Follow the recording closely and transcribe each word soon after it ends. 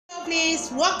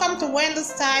please. Welcome to Wendell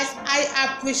Styles.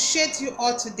 I appreciate you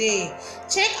all today.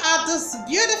 Check out these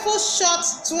beautiful short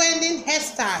trending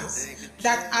hairstyles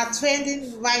that are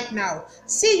trending right now.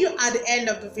 See you at the end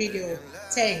of the video.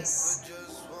 Thanks.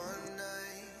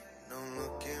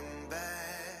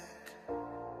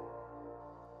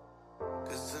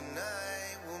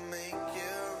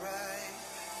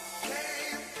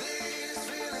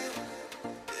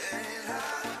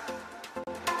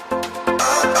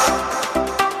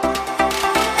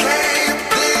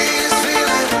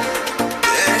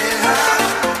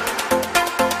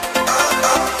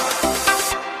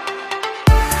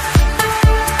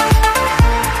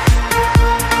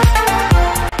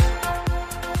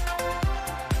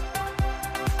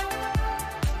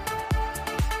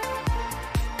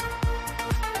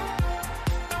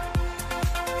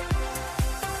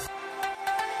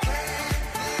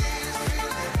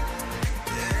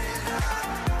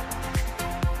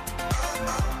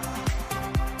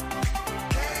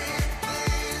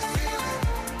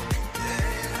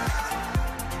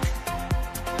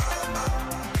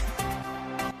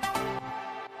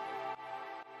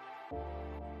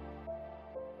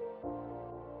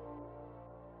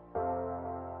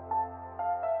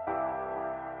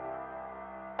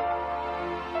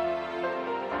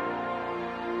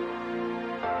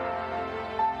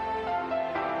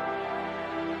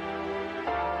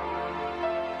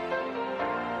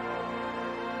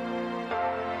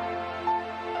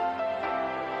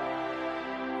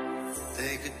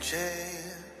 Take a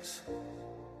chance,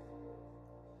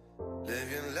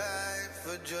 live your life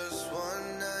for just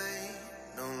one night,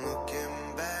 no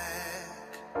looking back,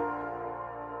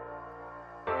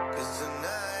 'cause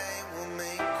tonight will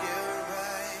make you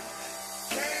right.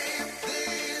 Keep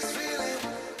this feeling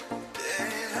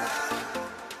getting high.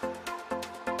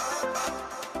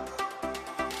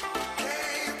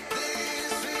 Keep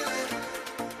this feeling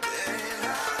getting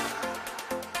high.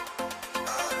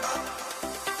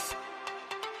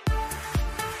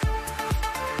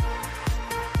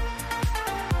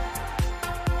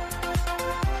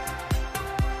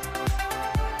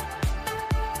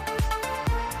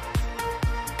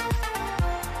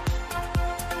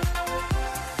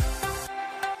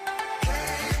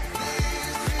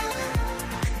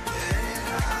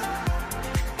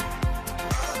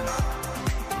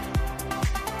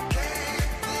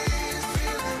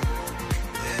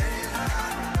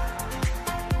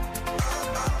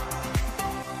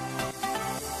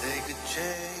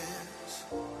 Chance,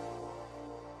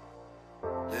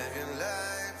 live your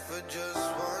life for just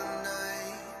one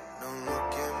night, no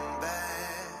looking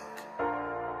back,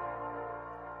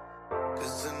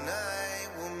 'cause tonight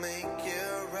will make you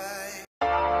right.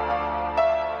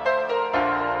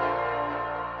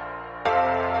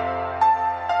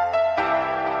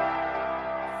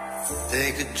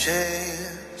 Take a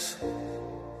chance,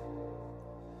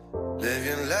 live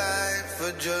your life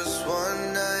for just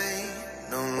one night,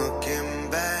 no looking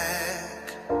back,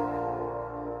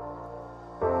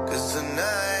 'cause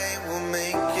tonight will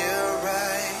make you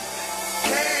right.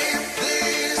 Keep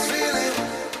this feeling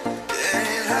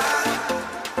getting high.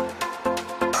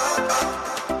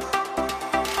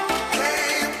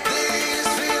 Keep this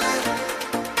feeling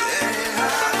getting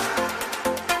high.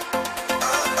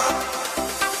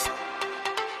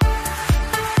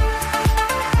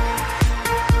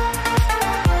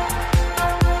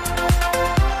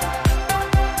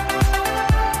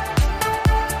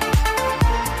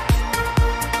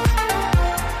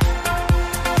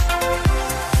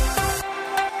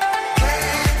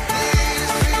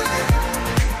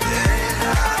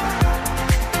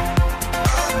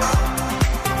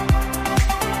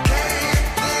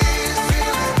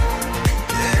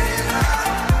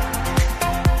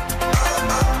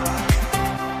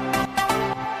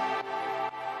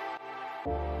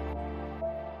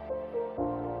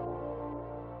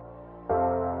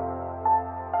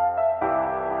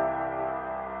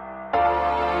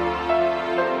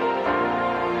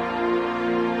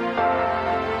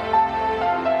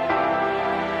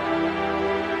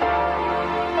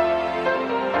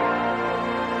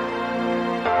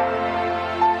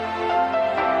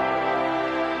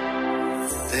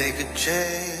 Take a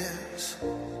chance,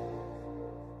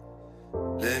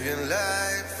 live your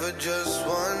life for just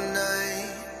one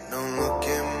night, no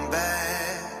looking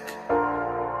back,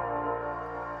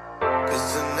 'cause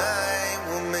tonight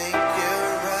will make you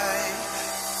right.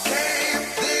 Keep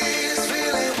this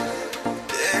feeling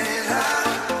getting high.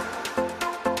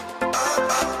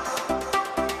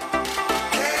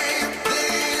 Keep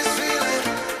this feeling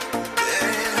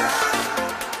getting high.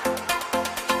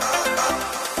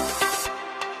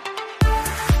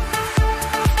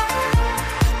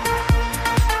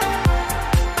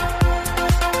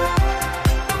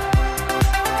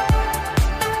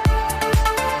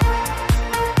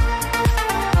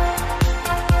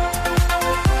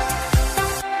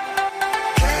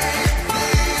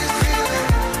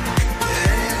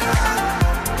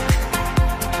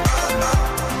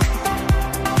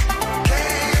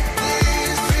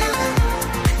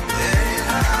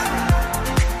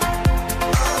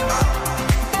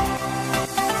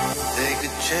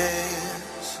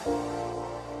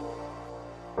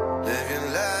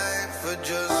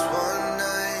 just one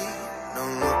night, no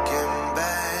looking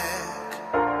back.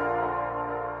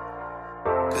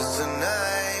 'Cause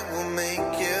tonight will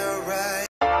make it right.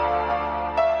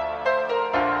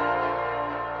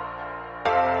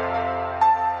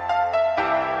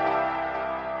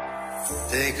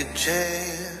 Take a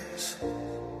chance,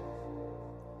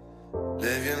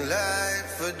 live your life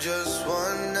for just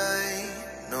one night,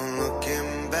 no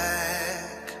looking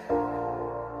back.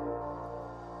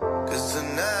 'Cause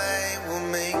tonight will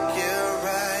make it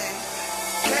right.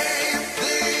 Can't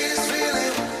please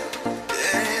feeling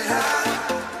getting hot.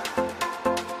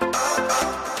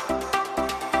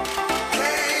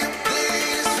 Can't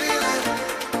please feeling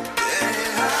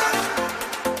getting hot.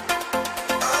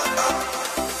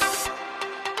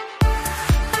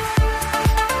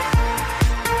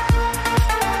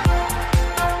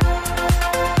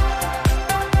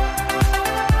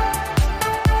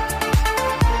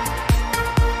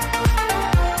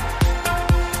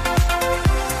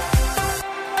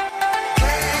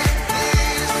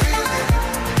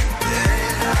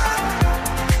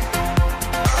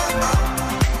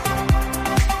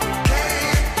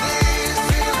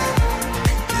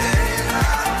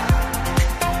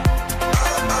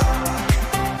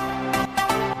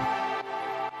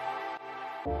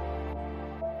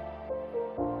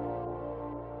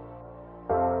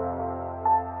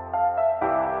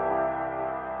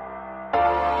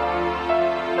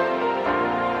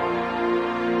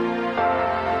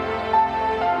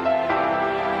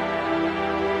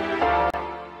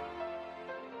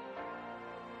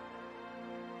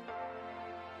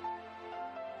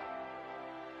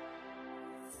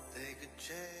 Take a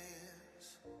chance,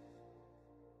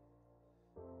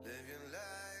 live your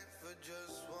life for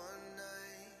just one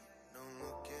night, no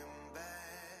looking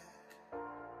back.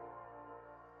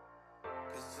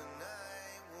 'Cause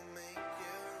tonight will make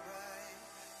it right.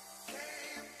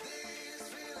 Can't please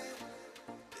feeling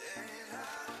getting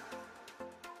hot.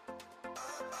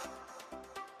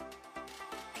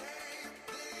 Can't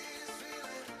please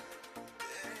feeling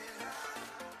getting hot.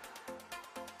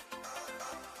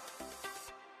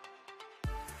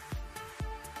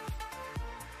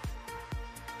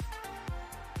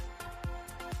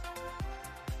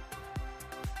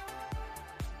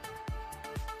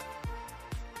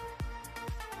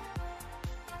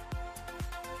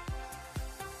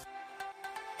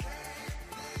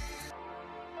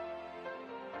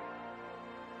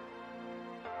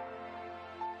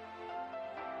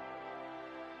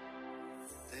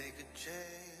 Take a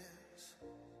chance.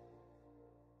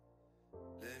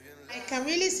 I can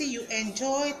really see you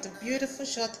enjoyed the beautiful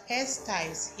short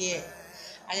hairstyles here.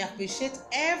 I appreciate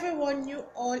everyone. You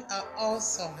all are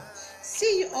awesome.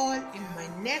 See you all in my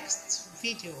next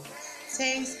video.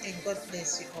 Thanks and God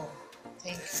bless you all.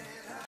 Thank you.